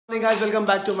Hey guys, welcome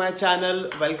back to my channel.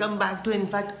 Welcome back to in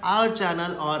fact our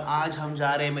channel. और आज हम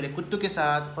जा रहे हैं मेरे कुत्तों के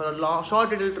साथ for a long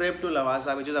short little trip to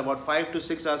Lavasa, which is about 5 to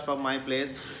 6 hours from my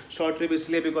place. Short trip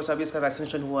इसलिए because अभी इसका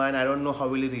vaccination हुआ है and I don't know how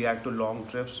will he react to long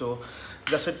trips. So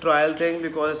just a trial thing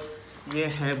because ये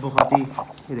है बहुत ही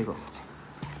ये देखो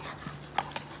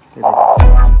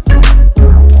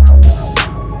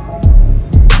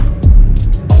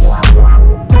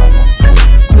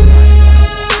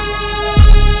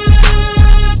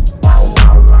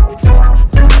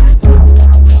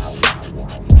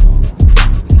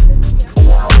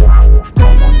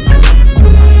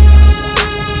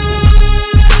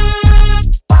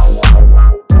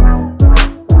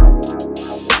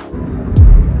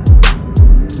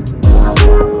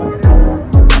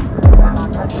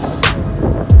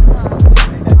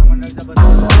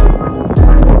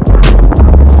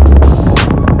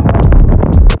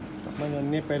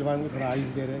पहलवान को थोड़ा आइस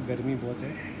दे रहे हैं, गर्मी बहुत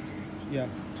है या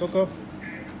कोको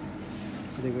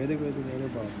देखो ये देखो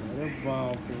अरे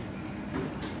बाप रे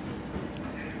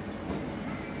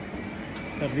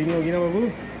सर्दी नहीं होगी ना बाबू,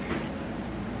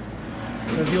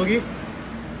 सर्दी होगी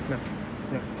ना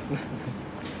ना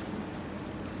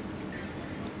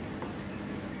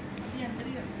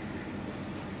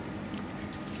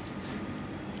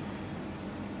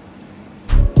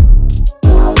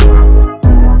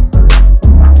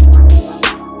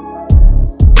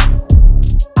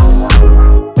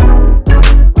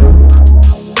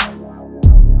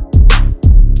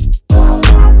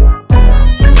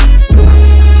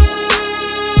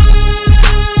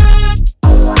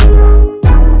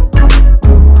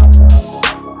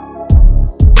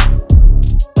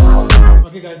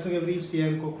Okay guys, so we have reached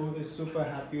here. Coco is super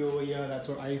happy over here. That's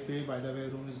what I feel. By the way,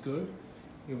 room is good.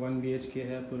 ये 1 BHK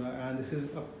है पूरा, and this is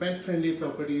a pet friendly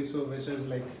property, so which is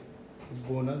like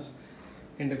bonus.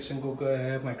 Induction cooker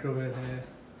है, microwave है,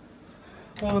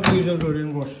 all the usual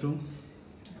Korean washroom,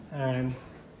 and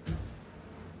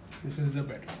this is the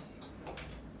bedroom.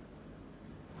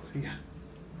 So yeah.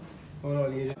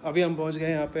 Overall ये अभी हम पहुँच गए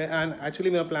यहाँ पे, and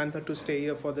actually मेरा plan था to stay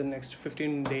here for the next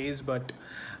 15 days, but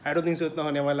I don't think so इतना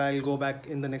होने वाला. I'll go back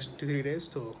in the next 3 days.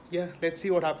 So yeah, let's see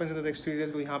what happens in the next 3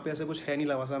 days. यहाँ पे ऐसा कुछ है नहीं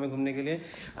लवासा में घूमने के लिए.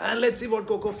 And let's see what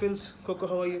Coco feels. Coco,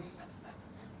 how are you?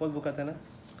 बहुत भूखा था ना?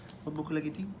 बहुत भूख लगी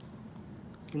थी?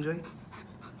 Enjoy?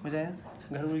 मजा आया?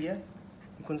 घर मिल गया?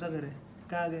 कौन सा घर है?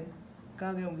 कहाँ गए?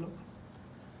 कहाँ गए हम लोग?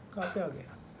 कहाँ पे आ गए?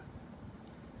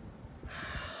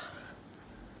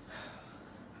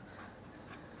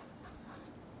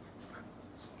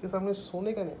 इसके सामने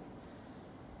सोने का नहीं,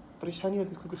 परेशानी होती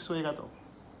है इसको, कुछ सोएगा तो.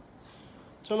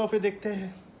 चलो फिर देखते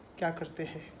हैं क्या करते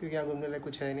हैं, क्योंकि यहाँ घूमने लायक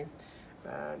कुछ है नहीं.